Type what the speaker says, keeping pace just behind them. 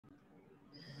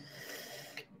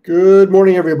Good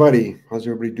morning, everybody. How's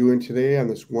everybody doing today on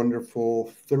this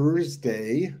wonderful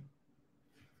Thursday?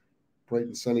 Bright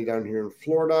and sunny down here in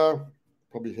Florida.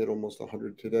 Probably hit almost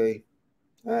 100 today.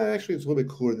 Actually, it's a little bit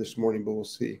cooler this morning, but we'll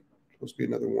see. It's supposed to be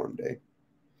another warm day.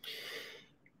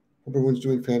 Hope everyone's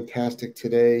doing fantastic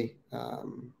today.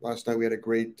 Last night we had a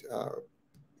great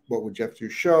What Would Jeff Do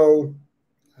show.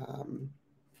 Um,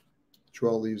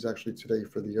 Joel leaves actually today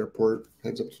for the airport,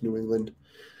 heads up to New England.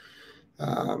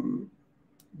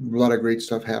 A lot of great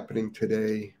stuff happening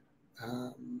today.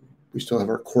 We still have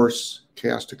our course,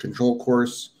 Chaos to Control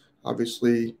course.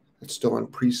 Obviously, it's still on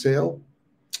pre-sale.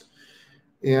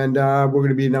 And we're going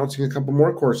to be announcing a couple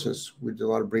more courses. We did a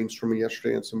lot of brainstorming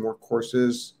yesterday on some more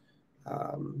courses.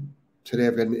 Today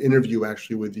I've got an interview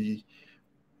actually with the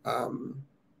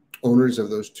owners of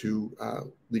those two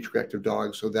leash reactive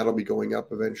dogs. So that'll be going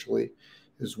up eventually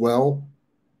as well.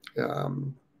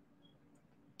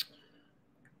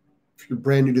 If you're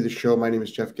brand new to the show, my name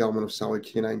is Jeff Gelman of Solid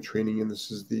Canine Training, and this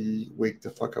is the Wake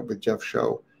the Fuck Up with Jeff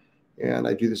show. And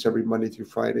I do this every Monday through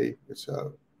Friday. It's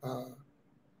a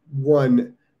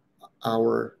 1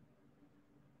 hour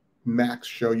max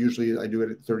show. Usually I do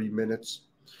it at 30 minutes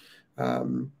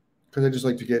because I just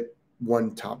like to get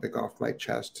one topic off my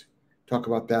chest, talk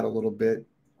about that a little bit.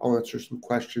 I'll answer some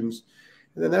questions,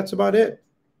 and then that's about it.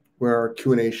 Where our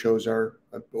Q&A shows are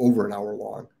over an hour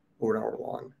long.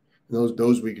 And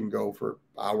those we can go for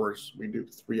hours. We do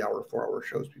 3 hour, 4 hour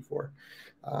shows before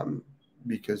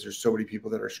because there's so many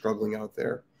people that are struggling out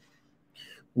there,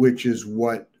 which is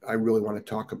what I really want to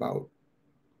talk about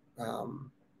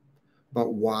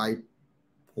why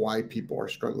people are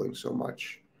struggling so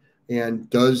much. And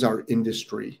does the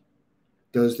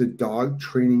dog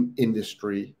training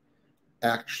industry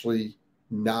actually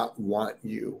not want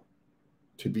you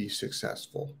to be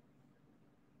successful?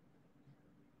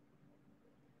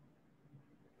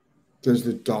 Does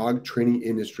the dog training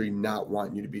industry not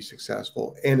want you to be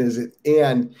successful? And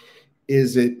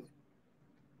is it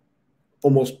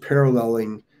almost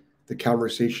paralleling the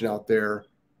conversation out there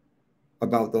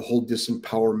about the whole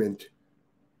disempowerment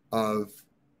of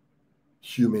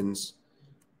humans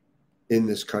in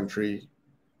this country,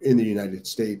 in the United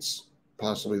States,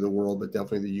 possibly the world, but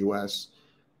definitely the US,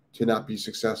 to not be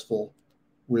successful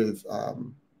with a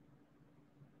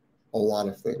lot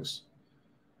of things?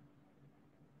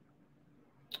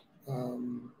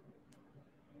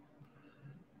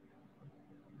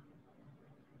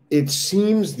 It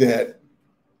seems that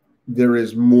there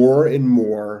is more and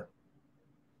more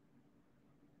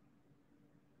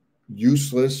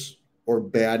useless or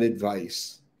bad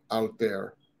advice out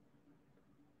there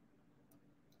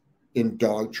in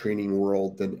dog training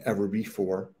world than ever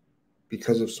before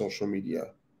because of social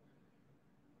media,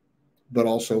 but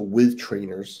also with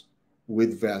trainers,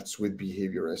 with vets, with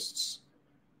behaviorists.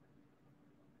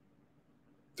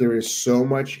 There is so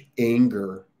much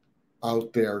anger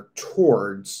out there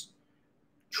towards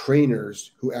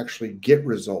trainers who actually get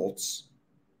results.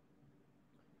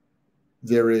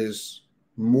 There is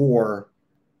more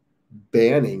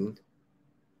banning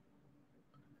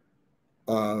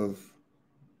of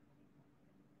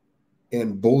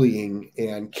and bullying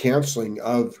and canceling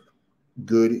of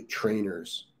good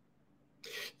trainers.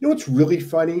 You know what's really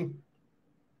funny?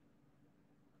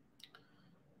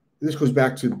 This goes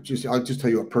back to I'll just tell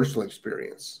you a personal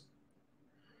experience.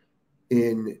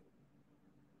 In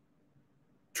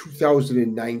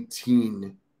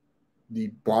 2019,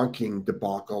 the bonking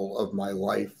debacle of my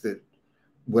life that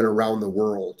went around the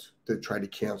world to try to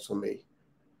cancel me.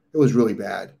 It was really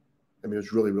bad. I mean, it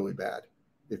was really, really bad.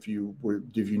 If you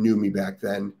knew me back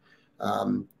then,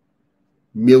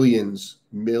 millions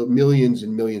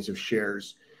and millions of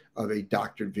shares of a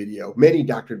doctored video. Many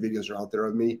doctored videos are out there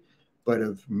of me, but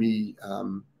of me,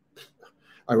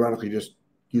 ironically, just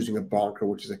using a bonker,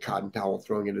 which is a cotton towel,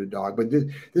 throwing it at a dog. But this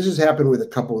has happened with a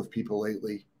couple of people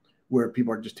lately, where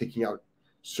people are just taking out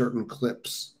certain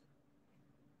clips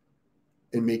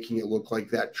and making it look like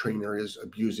that trainer is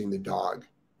abusing the dog.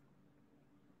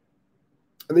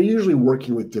 And they're usually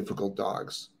working with difficult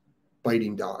dogs,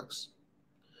 biting dogs.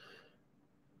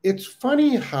 It's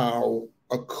funny how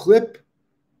a clip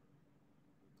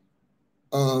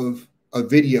of a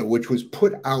video which was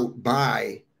put out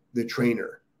by the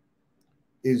trainer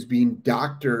is being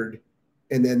doctored,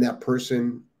 and then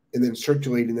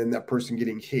circulating, and then that person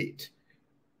getting hate.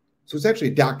 So it's actually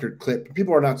a doctored clip.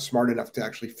 People are not smart enough to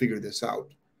actually figure this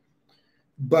out.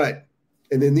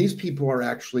 And then these people are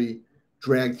actually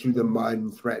dragged through the mud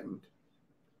and threatened.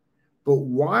 But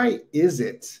why is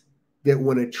it that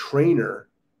when a trainer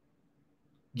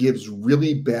gives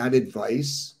really bad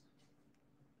advice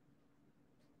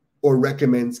or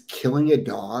recommends killing a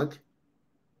dog,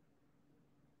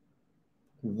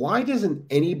 Why doesn't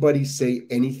anybody say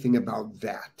anything about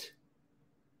that?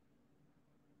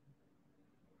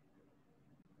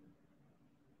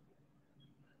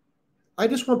 I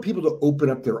just want people to open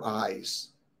up their eyes.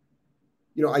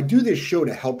 You know, I do this show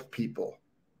to help people,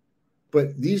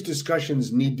 but these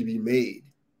discussions need to be made.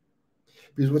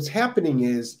 Because what's happening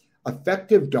is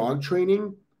effective dog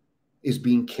training is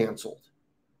being canceled.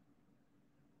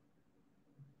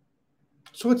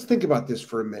 So let's think about this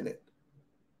for a minute.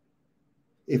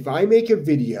 If I make a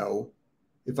video,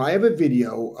 if I have a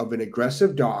video of an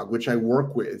aggressive dog, which I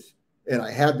work with, and I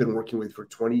have been working with for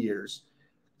 20 years,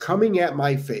 coming at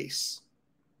my face,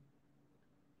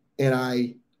 and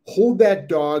I hold that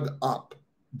dog up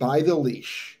by the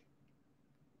leash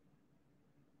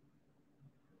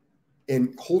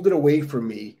and hold it away from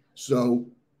me. So,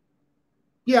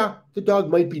 yeah, the dog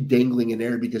might be dangling in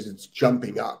air because it's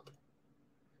jumping up.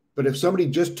 But if somebody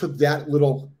just took that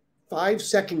little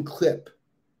 5-second clip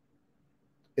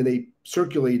and they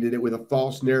circulated it with a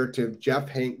false narrative, Jeff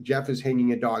is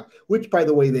hanging a dog, which, by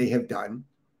the way, they have done,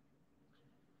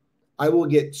 I will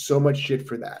get so much shit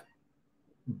for that.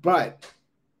 But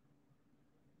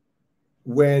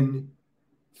when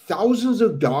thousands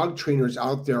of dog trainers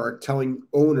out there are telling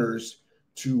owners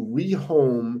to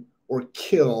rehome or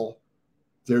kill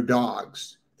their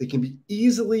dogs, they can be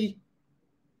easily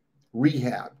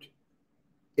rehabbed.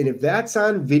 And if that's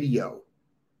on video,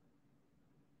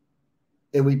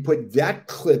 and we put that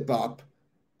clip up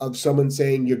of someone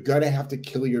saying you're going to have to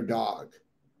kill your dog,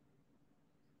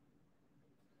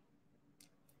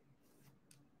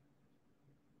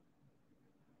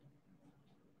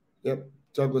 yep,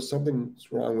 Douglas,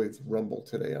 something's wrong with Rumble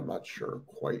today. I'm not sure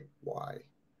quite why.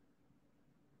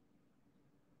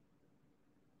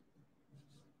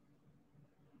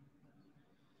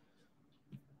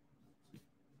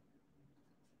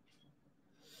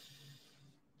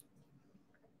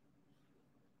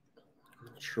 I'm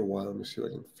not sure why. Let me see if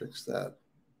I can fix that.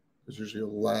 There's usually a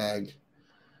lag.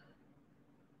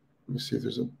 Let me see if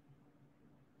there's a.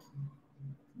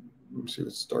 Let me see if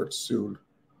it starts soon.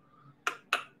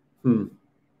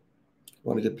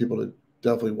 Want to get people to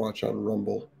definitely watch on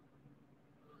Rumble.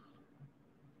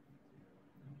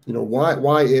 You know,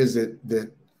 why is it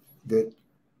that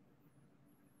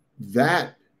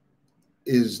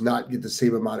is not get the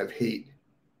same amount of hate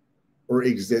or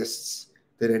exists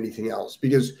than anything else?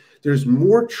 Because there's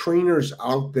more trainers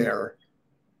out there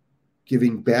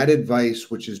giving bad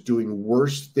advice, which is doing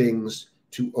worse things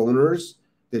to owners,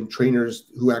 than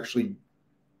trainers who actually,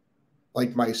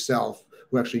 like myself,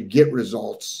 who actually get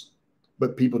results,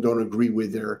 but people don't agree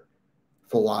with their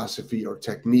philosophy or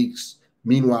techniques.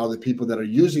 Meanwhile, the people that are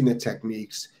using the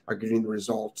techniques are getting the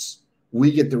results.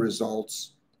 We get the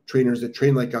results. Trainers that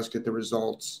train like us get the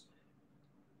results.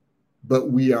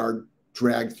 But we are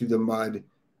dragged through the mud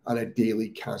on a daily,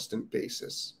 constant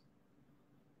basis.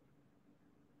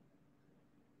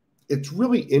 It's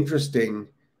really interesting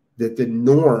that the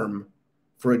norm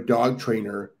for a dog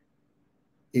trainer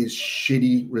is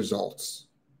shitty results.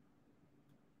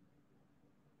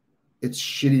 It's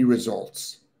shitty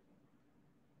results.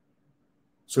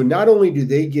 So not only do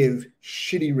they give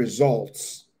shitty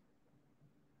results,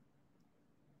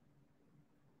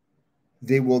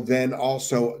 they will then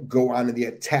also go on to the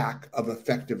attack of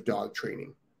effective dog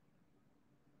training.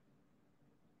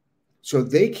 So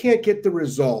they can't get the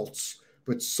results,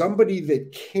 but somebody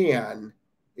that can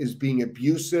is being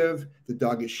abusive. The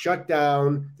dog is shut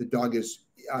down. The dog is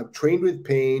trained with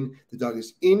pain. The dog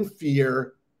is in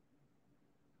fear.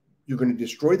 You're going to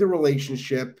destroy the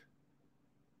relationship.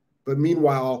 But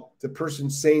meanwhile, the person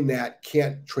saying that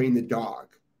can't train the dog.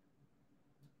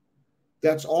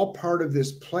 That's all part of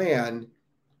this plan,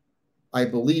 I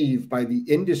believe, by the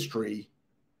industry.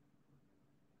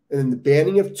 And then the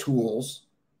banning of tools,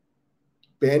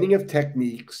 banning of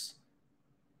techniques,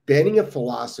 banning of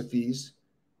philosophies.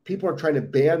 People are trying to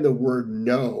ban the word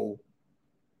no,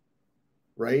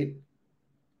 right?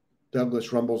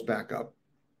 Douglas Rumble's back up.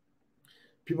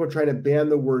 People are trying to ban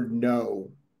the word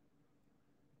no.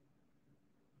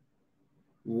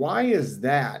 Why is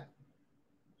that?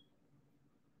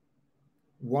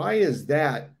 Why is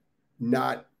that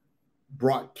not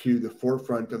brought to the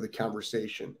forefront of the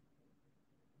conversation?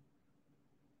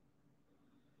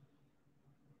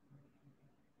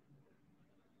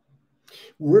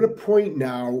 We're at a point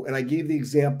now, and I gave the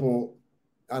example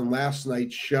on last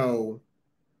night's show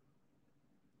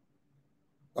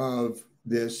of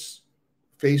this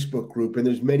Facebook group, and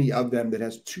there's many of them that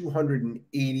has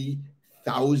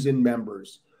 280,000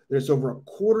 members. There's over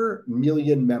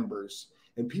 250,000 members,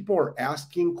 and people are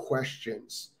asking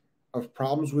questions of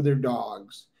problems with their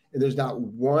dogs, and there's not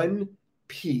one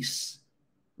piece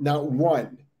Not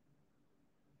one.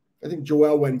 I think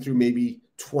Joelle went through maybe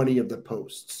 20 of the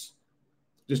posts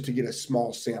just to get a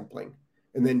small sampling,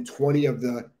 and then 20 of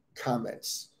the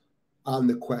comments on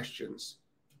the questions.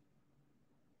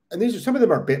 And these are, some of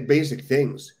them are basic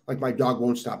things, like my dog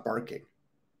won't stop barking.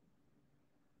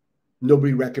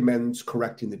 Nobody recommends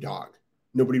correcting the dog.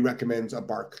 Nobody recommends a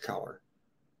bark collar.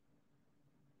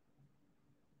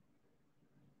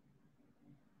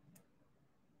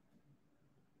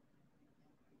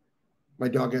 My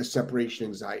dog has separation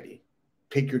anxiety.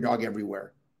 Take your dog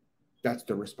everywhere. That's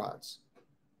the response.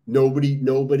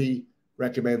 Nobody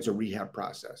recommends a rehab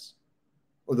process.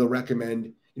 Or they'll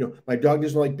recommend, my dog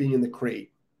doesn't like being in the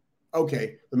crate.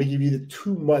 Okay, let me give you the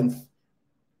 2-month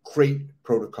crate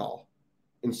protocol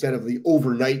instead of the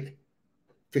overnight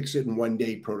fix it in 1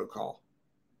 day protocol.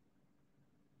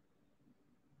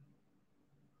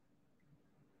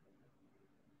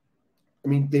 I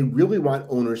mean, they really want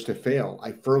owners to fail.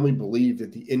 I firmly believe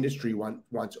that the industry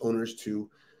wants owners to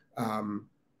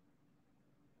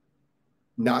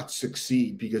not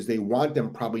succeed because they want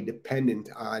them probably dependent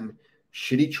on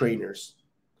shitty trainers,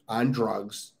 on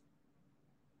drugs.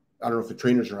 I don't know if the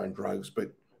trainers are on drugs,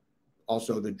 but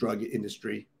also the drug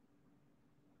industry.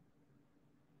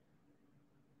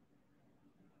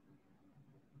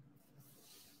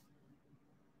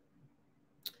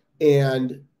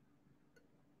 And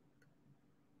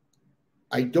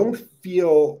I don't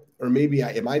feel, or maybe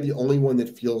am I the only one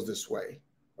that feels this way?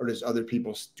 Or do other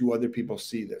people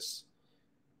see this?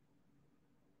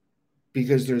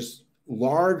 Because there's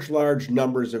large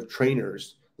numbers of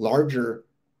trainers, larger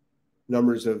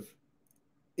numbers of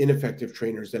ineffective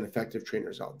trainers than effective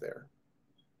trainers out there.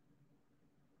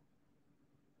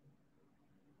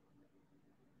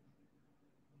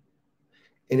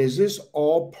 And is this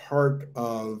all part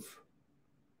of,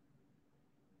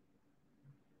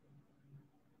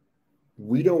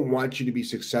 we don't want you to be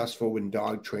successful in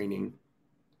dog training,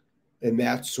 and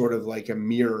that's sort of like a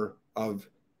mirror of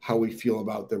how we feel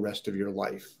about the rest of your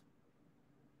life?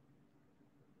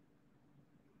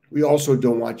 We also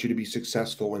don't want you to be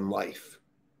successful in life.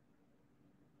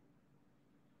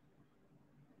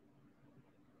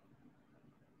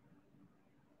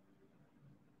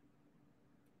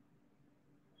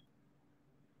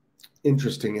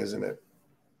 Interesting, isn't it?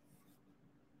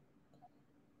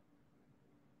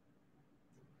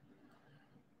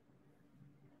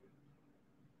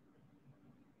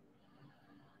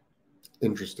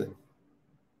 Interesting.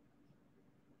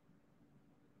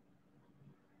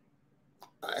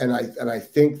 And I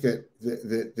think that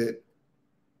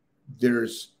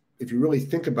there's, if you really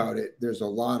think about it, there's a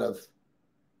lot of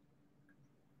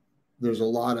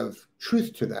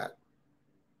truth to that.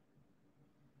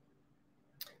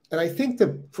 And I think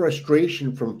the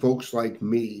frustration from folks like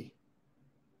me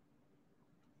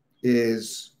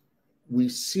is we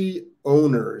see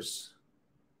owners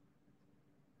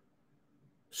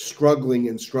struggling.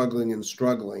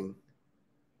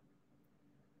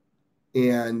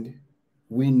 And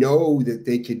we know that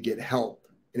they could get help.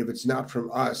 And if it's not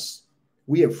from us,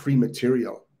 we have free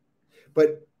material.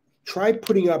 But try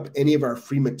putting up any of our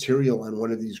free material on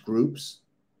one of these groups.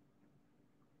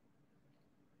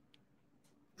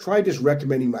 Try just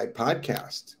recommending my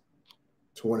podcast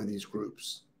to one of these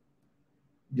groups.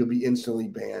 You'll be instantly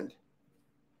banned.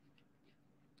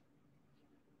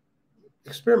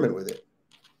 Experiment with it.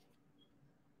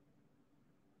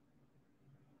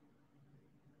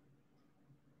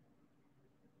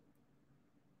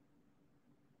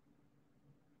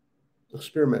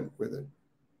 Experiment with it.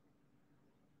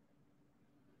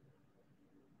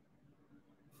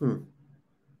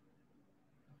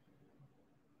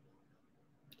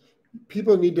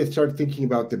 People need to start thinking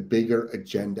about the bigger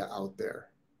agenda out there,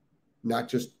 not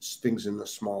just things in the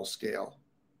small scale,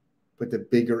 but the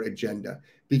bigger agenda,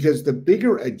 because the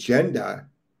bigger agenda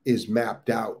is mapped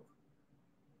out.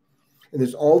 And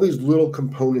there's all these little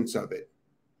components of it.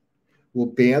 We'll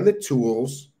ban the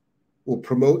tools. We'll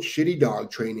promote shitty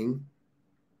dog training.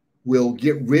 We'll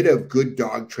get rid of good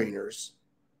dog trainers.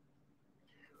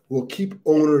 We'll keep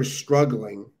owners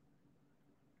struggling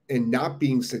and not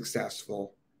being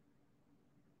successful.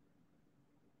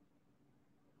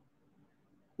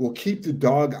 We'll keep the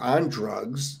dog on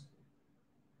drugs.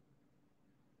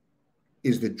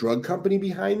 Is the drug company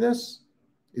behind this?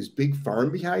 Is Big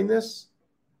Farm behind this?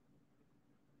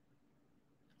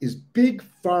 Is Big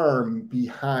Farm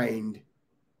behind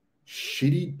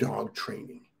shitty dog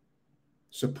training,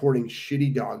 supporting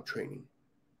shitty dog training?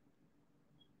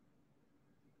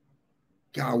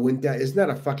 God, isn't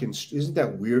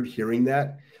that weird hearing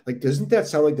that? Like, doesn't that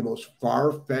sound like the most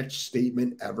far-fetched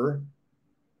statement ever?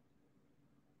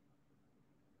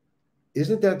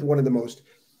 Isn't that one of the most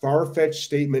far-fetched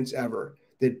statements ever?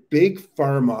 That big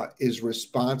pharma is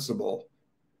responsible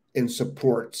and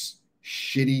supports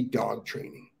shitty dog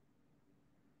training.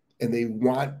 And they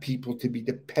want people to be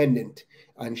dependent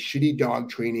on shitty dog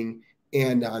training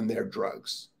and on their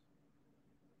drugs.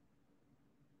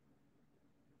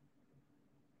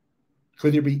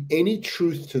 Could there be any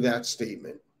truth to that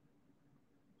statement?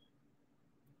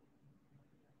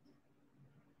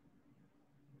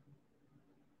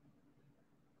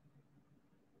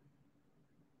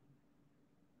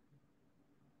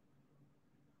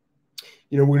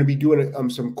 You know, we're going to be doing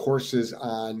some courses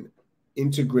on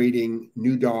integrating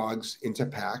new dogs into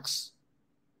packs.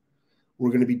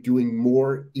 We're going to be doing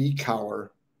more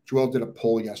e-collar. Joel did a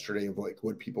poll yesterday of like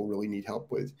what people really need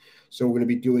help with. So we're going to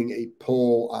be doing a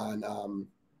poll on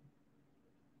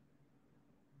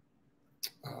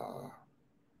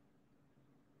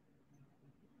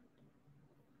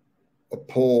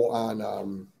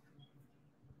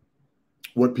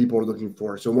what people are looking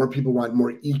for. So more people want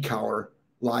more e-collar,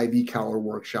 live e-collar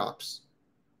workshops.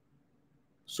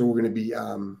 So we're going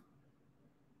to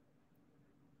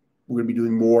be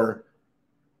doing more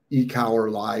e-collar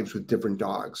lives with different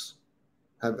dogs.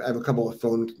 I have a couple of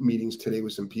phone meetings today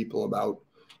with some people about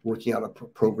working out a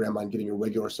program on getting a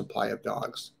regular supply of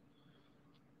dogs.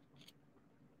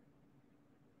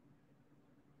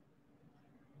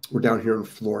 We're down here in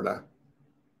Florida.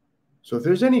 So if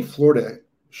there's any Florida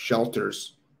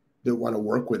shelters that want to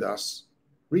work with us,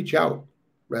 reach out.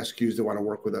 Rescues that want to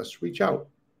work with us, reach out.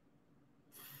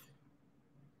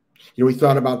 You know, we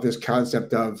thought about this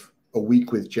concept of a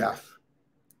week with Jeff.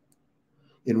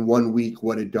 In 1 week,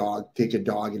 take a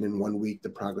dog, and in 1 week, the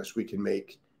progress we can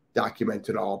make, document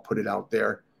it all, put it out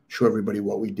there, show everybody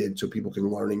what we did so people can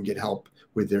learn and get help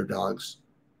with their dogs.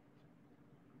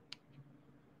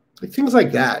 Like things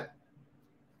like that.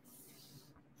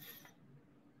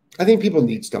 I think people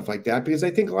need stuff like that because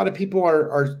I think a lot of people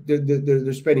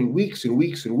they're spending weeks and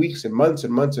weeks and weeks and months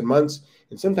and months and months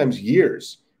and sometimes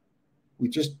years with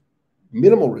just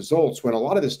minimal results when a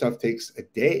lot of this stuff takes a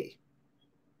day.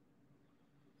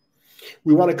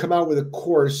 We want to come out with a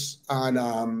course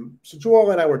on, so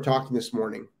Joel and I were talking this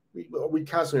morning. We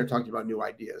constantly are talking about new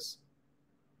ideas.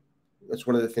 That's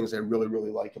one of the things I really,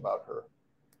 really like about her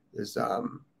is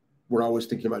we're always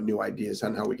thinking about new ideas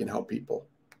on how we can help people.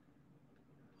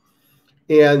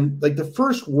 And like the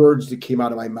first words that came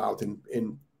out of my mouth,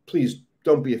 and please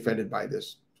don't be offended by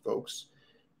this, folks,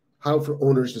 how for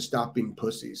owners to stop being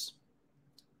pussies.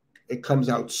 It comes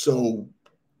out so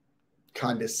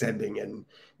condescending and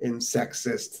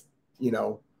sexist, you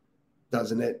know,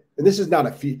 doesn't it? And this is not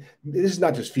this is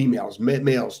not just females,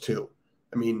 males too.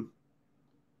 I mean,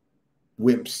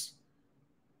 wimps,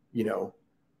 you know,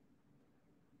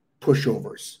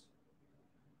 pushovers.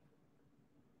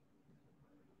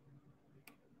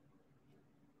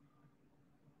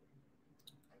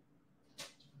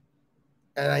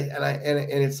 And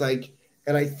it's like,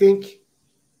 and I think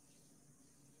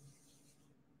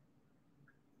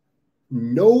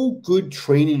no good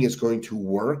training is going to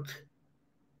work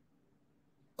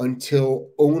until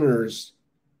owners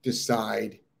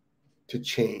decide to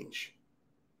change.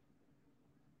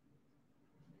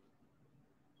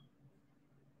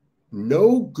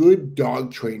 No good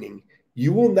dog training.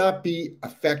 You will not be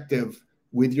effective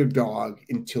with your dog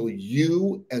until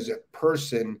you as a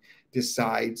person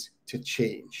decides to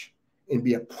change and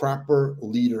be a proper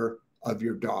leader of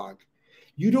your dog.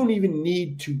 You don't even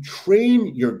need to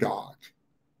train your dog.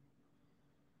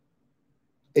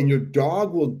 And your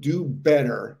dog will do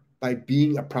better by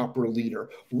being a proper leader.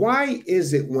 Why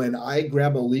is it when I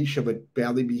grab a leash of a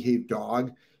badly behaved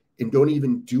dog and don't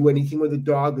even do anything with the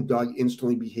dog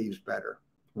instantly behaves better?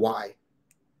 Why?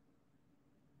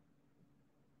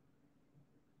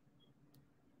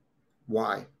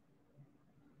 Why?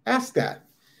 Ask that.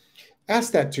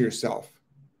 Ask that to yourself.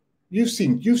 You've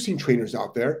seen trainers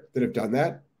out there that have done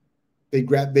that. They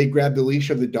grab the leash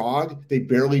of the dog, they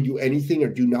barely do anything or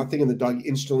do nothing, and the dog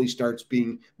instantly starts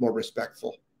being more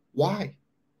respectful. Why?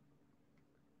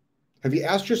 Have you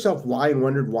asked yourself why and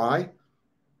wondered why?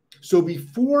 So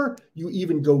before you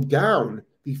even go down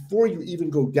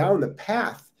the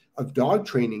path of dog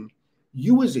training,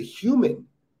 you as a human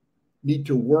need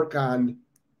to work on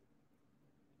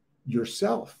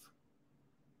yourself.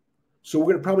 So we're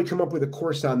going to probably come up with a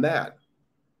course on that.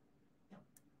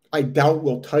 I doubt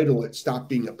we'll title it Stop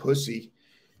Being a Pussy.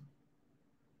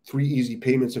 3 easy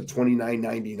payments of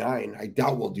 $29.99. I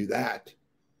doubt we'll do that.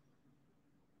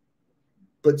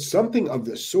 But something of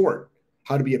the sort,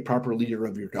 how to be a proper leader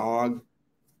of your dog.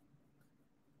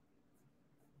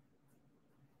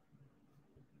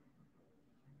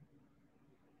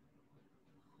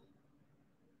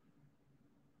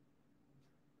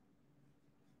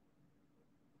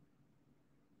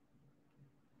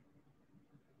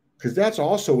 Because that's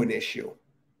also an issue,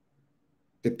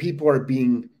 that people are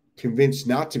being convinced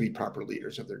not to be proper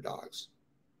leaders of their dogs.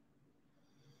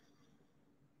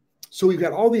 So we've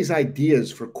got all these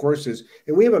ideas for courses,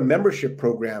 and we have a membership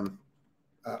program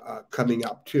coming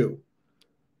up too,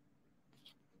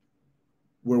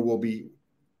 where we'll be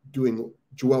doing,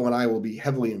 Joelle and I will be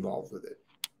heavily involved with it.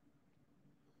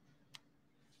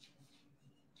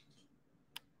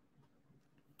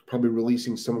 Probably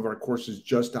releasing some of our courses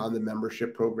just on the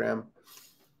membership program.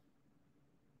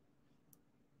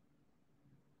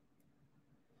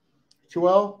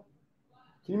 Joelle,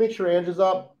 can you make sure Andrew's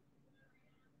up?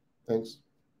 Thanks.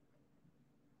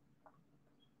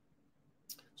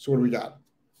 So what do we got?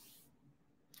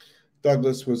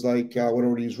 Douglas was like, went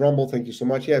over to use Rumble. Thank you so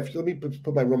much. Yeah, let me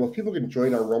put my Rumble. If people can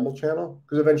join our Rumble channel,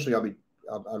 because eventually I'll be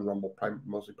on Rumble,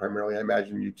 mostly primarily. I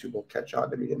imagine YouTube will catch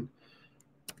on to me and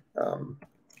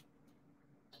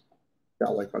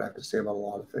not like what I have to say about a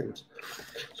lot of things.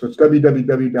 So it's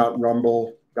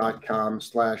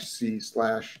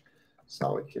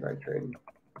www.rumble.com/c/Solid Canine Training.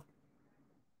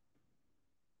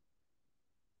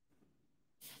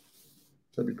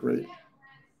 That'd be great.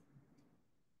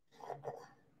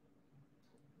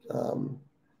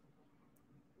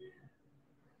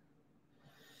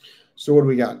 So what do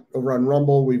we got over on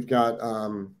Rumble? We've got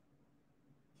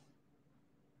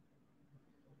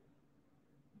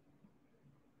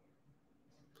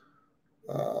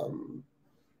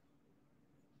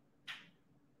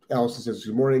Allison says,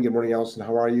 good morning. Good morning, Allison.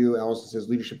 How are you? Allison says,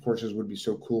 leadership courses would be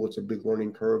so cool. It's a big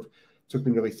learning curve. It took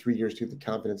me nearly 3 years to get the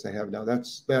confidence I have now.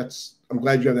 I'm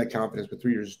glad you have that confidence, but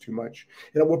 3 years is too much.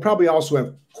 And we'll probably also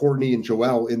have Courtney and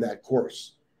Joelle in that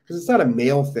course, because it's not a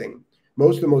male thing.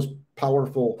 Most of the most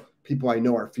powerful people I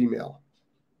know are female.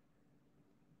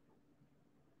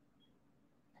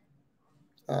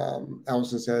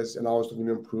 Allison says, and always looking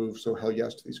to improve. So hell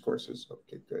yes to these courses.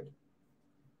 Okay, good.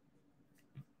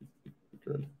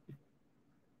 Good.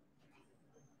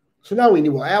 So now we need,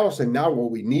 well, Allison, now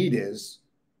what we need is,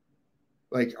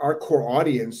 like, our core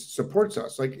audience supports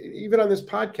us. Like, even on this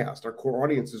podcast, our core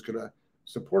audience is going to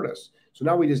support us. So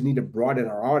now we just need to broaden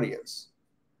our audience.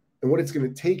 And what it's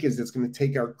going to take is it's going to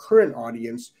take our current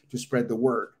audience to spread the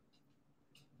word.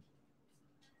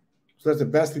 So that's the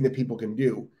best thing that people can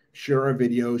do. Share our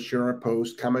videos, share our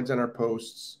posts, comment on our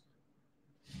posts,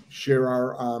 share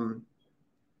our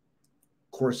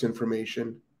course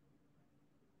information.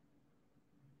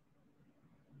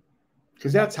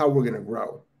 Because that's how we're going to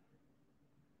grow.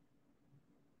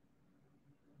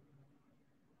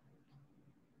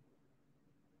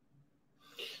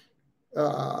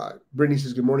 Brittany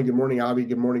says, good morning. Good morning, Avi.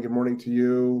 Good morning. Good morning to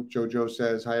you. Jojo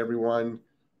says, hi, everyone.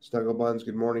 Snuggle Buns,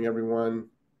 good morning, everyone.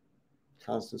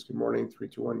 Constance, good morning.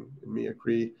 321, and me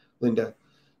agree. Linda,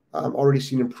 already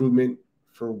seen improvement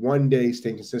for 1 day,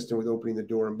 staying consistent with opening the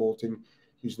door and bolting,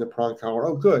 using the prong collar.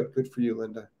 Oh, good. Good for you,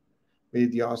 Linda.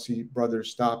 Made the Aussie brothers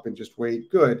stop and just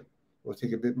wait. Good. We'll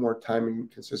take a bit more time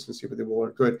and consistency, but they will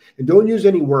learn. Good. And don't use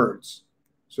any words.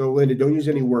 So, Linda, don't use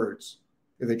any words.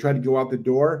 If they try to go out the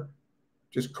door,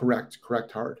 just correct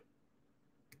hard.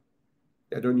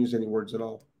 Yeah, don't use any words at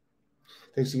all.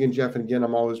 Thanks again, Jeff. And again,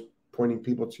 I'm always pointing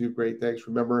people to you. Great, thanks.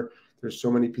 Remember, there's so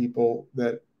many people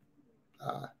that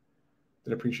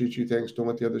appreciate you. Thanks. Don't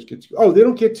let the others get to you. Oh, they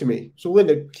don't get to me. So,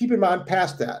 Linda, keep in mind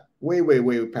past that. Way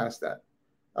past that.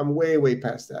 I'm way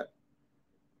past that.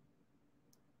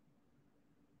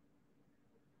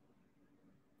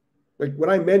 Like, when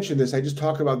I mention this, I just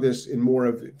talk about this in more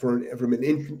of from an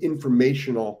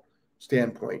informational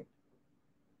standpoint.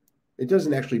 It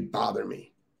doesn't actually bother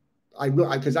me.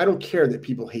 Because I don't care that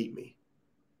people hate me.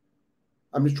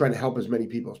 I'm just trying to help as many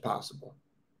people as possible.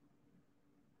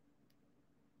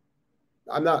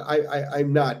 I'm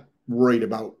not worried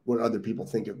about what other people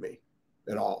think of me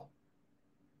at all.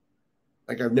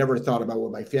 Like, I've never thought about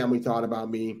what my family thought about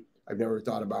me. I've never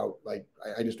thought about, like,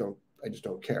 I just don't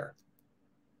care.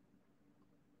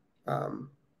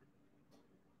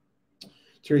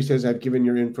 Terry says, I've given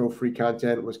your info, free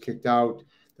content, was kicked out.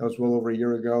 That was well over a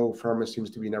year ago. Pharma seems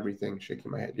to be in everything.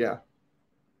 Shaking my head. Yeah.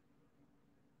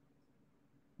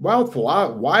 Wild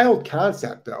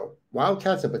concept, though. Wild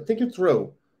concept, but think it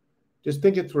through. Just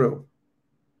think it through.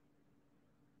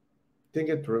 Think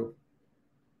it through.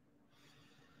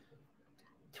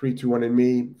 3, 2, 1, and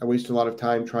me. I wasted a lot of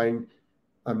time trying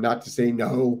not to say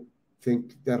no.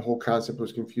 Think that whole concept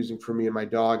was confusing for me and my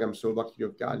dog. I'm so lucky to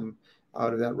have gotten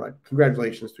out of that rut.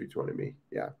 Congratulations, 3, 2, 1, and me.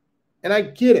 Yeah. And I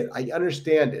get it. I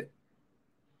understand it.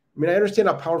 I mean, I understand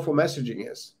how powerful messaging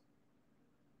is.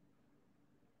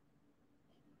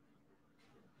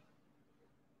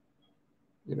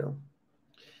 You know,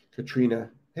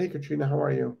 Katrina. Hey, Katrina, how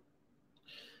are you?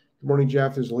 Good morning,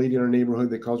 Jeff. There's a lady in our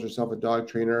neighborhood that calls herself a dog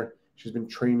trainer. She's been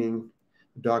training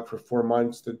the dog for 4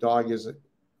 months. The dog is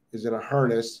in a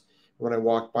harness. When I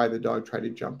walk by, the dog tried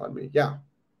to jump on me. Yeah.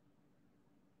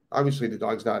 Obviously, the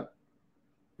dog's not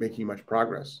making much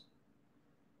progress.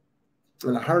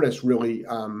 And a harness really,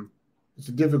 it's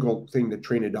a difficult thing to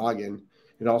train a dog in.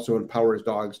 It also empowers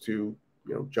dogs to,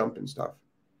 jump and stuff.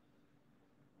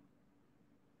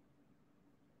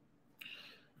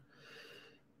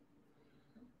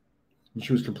 And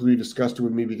she was completely disgusted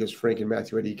with me because Frank and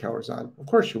Matthew had e-collars on. Of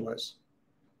course she was.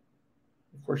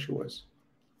 Of course she was.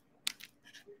 You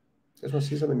guys want to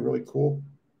see something really cool?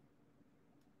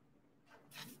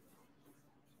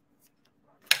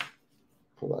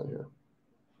 Hold on here.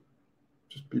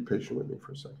 Just be patient with me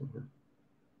for a second here.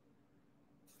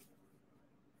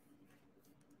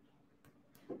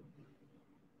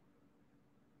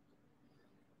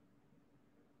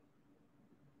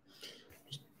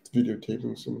 Just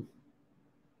videotaping some.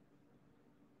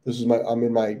 I'm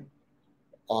in my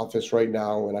office right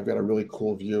now, and I've got a really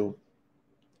cool view.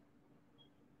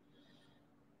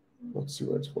 Let's see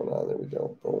what's going on. There we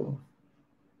go. Boom.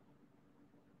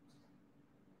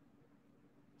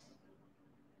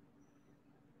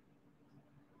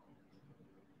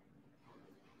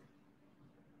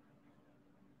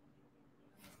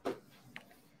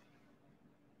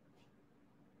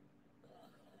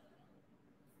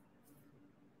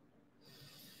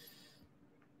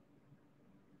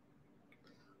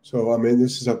 So,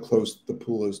 this is how close the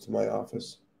pool is to my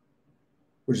office,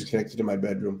 which is connected to my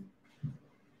bedroom.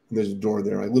 And there's a door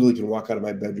there. I literally can walk out of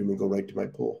my bedroom and go right to my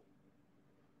pool.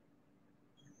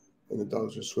 And the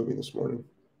dogs are swimming this morning.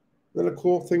 Isn't that a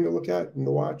cool thing to look at and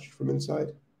to watch from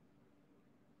inside?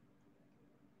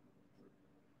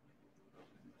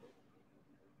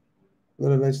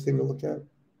 Isn't that a nice thing to look at?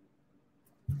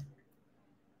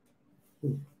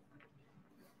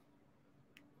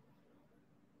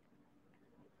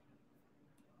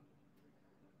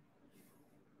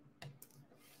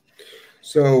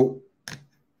 So,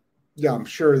 yeah, I'm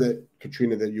sure that,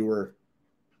 Katrina, that you were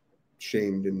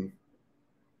shamed and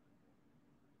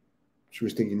she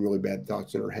was thinking really bad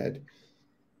thoughts in her head.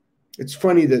 It's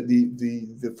funny that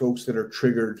the folks that are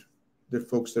triggered, but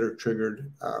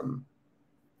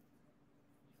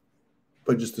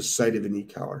just the sight of an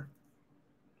e-collar.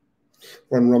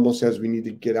 Ron Rumble says we need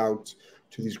to get out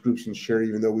to these groups and share,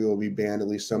 even though we will be banned. At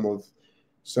least some will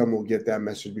get that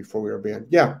message before we are banned.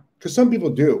 Yeah, because some people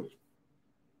do.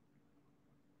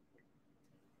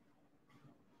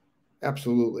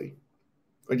 Absolutely.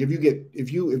 Like if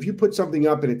you put something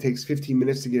up and it takes 15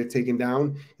 minutes to get it taken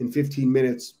down, in 15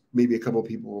 minutes, maybe a couple of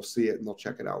people will see it and they'll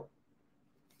check it out.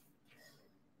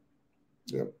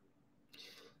 Yep.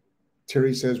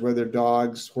 Terry says whether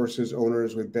dogs, horses,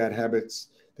 owners with bad habits,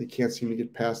 they can't seem to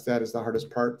get past that is the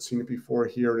hardest part. Seen it before,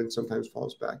 hear it, and sometimes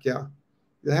falls back. Yeah,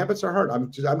 the habits are hard.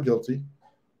 I'm guilty.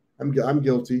 I'm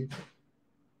guilty.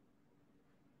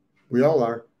 We all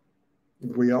are.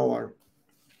 We all are.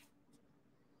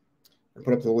 I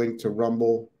put up the link to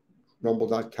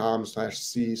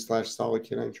rumble.com/c/solid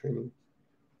canine training.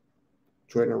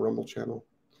 Join our Rumble channel.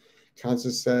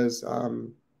 Constance says,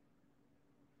 I'm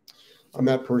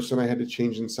that person. I had to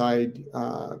change inside,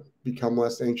 become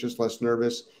less anxious, less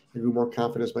nervous. I grew more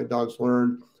confident as my dogs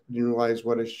learned. I didn't realize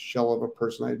what a shell of a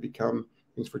person I had become.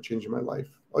 Thanks for changing my life.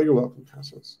 Oh, you're welcome,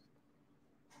 Constance.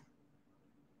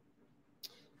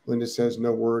 Linda says,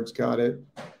 no words, got it.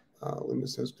 Linda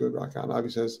says, good, rock on. Avi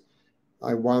says,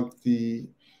 I want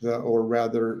or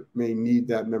rather may need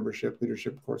that membership.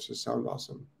 Leadership courses sound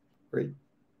awesome. Great.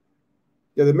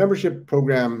 Yeah, the membership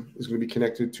program is going to be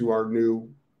connected to our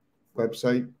new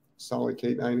website, Solid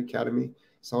K9 Academy,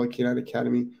 Solid K9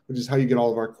 Academy, which is how you get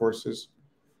all of our courses.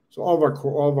 So all of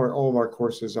our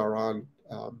courses are on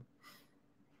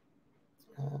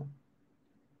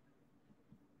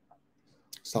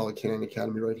Solid K9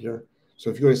 Academy right here. So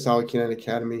if you go to Solid K9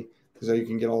 Academy, this is how you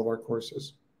can get all of our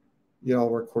courses. You get all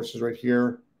of our courses right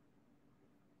here.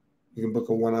 You can book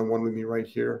a one-on-one with me right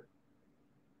here.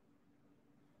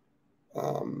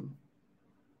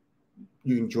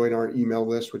 You can join our email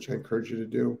list, which I encourage you to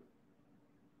do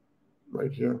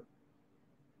right here.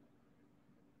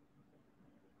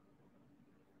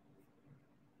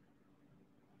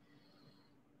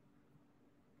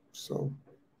 So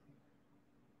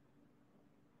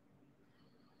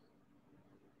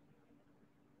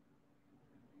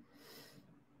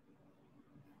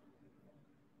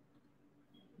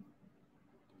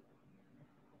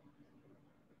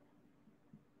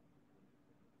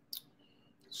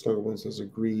Snugglebin says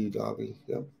agreed, Avi.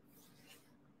 Yep.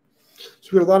 So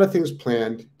we have a lot of things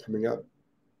planned coming up.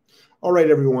 All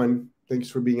right, everyone. Thanks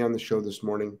for being on the show this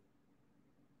morning.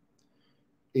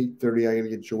 8:30, I'm going to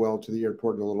get Joel to the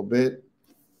airport in a little bit.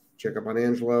 Check up on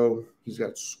Angelo. He's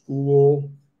got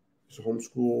school. He's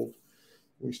homeschooled.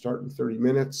 We start in 30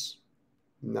 minutes,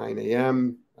 9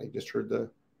 a.m. I just heard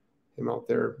him out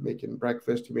there making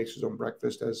breakfast. He makes his own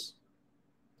breakfast, as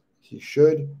he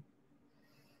should.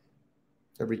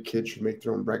 Every kid should make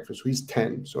their own breakfast. He's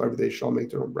 10, so every day shall make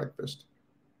their own breakfast.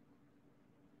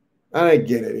 And I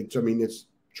get it.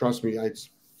 Trust me, as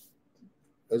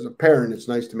a parent, it's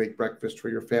nice to make breakfast for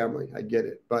your family. I get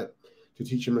it. But to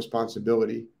teach him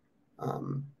responsibility,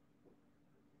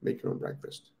 make your own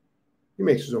breakfast. He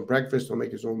makes his own breakfast. He'll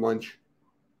make his own lunch.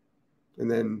 And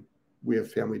then we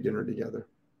have family dinner together.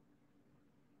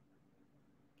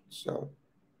 So,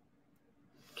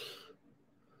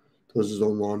 does his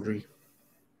own laundry.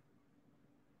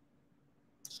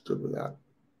 It's good with that.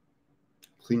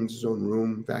 Cleans his own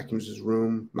room, vacuums his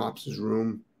room, mops his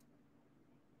room.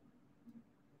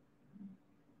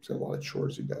 He's got a lot of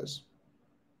chores he does.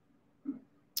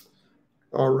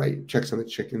 All right, checks on the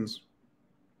chickens.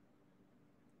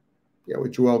 Yeah,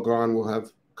 with Joelle gone, we'll have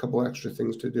a couple extra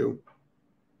things to do.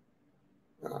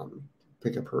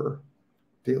 Pick up her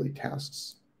daily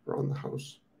tasks around the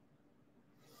house.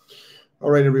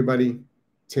 All right, everybody,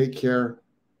 take care.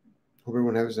 Hope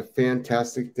everyone has a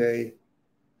fantastic day.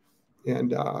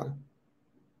 And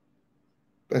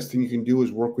best thing you can do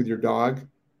is work with your dog,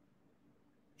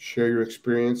 share your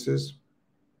experiences,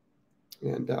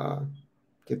 and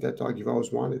get that dog you've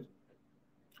always wanted.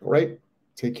 All right,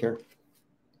 take care.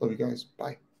 Love you guys.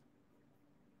 Bye.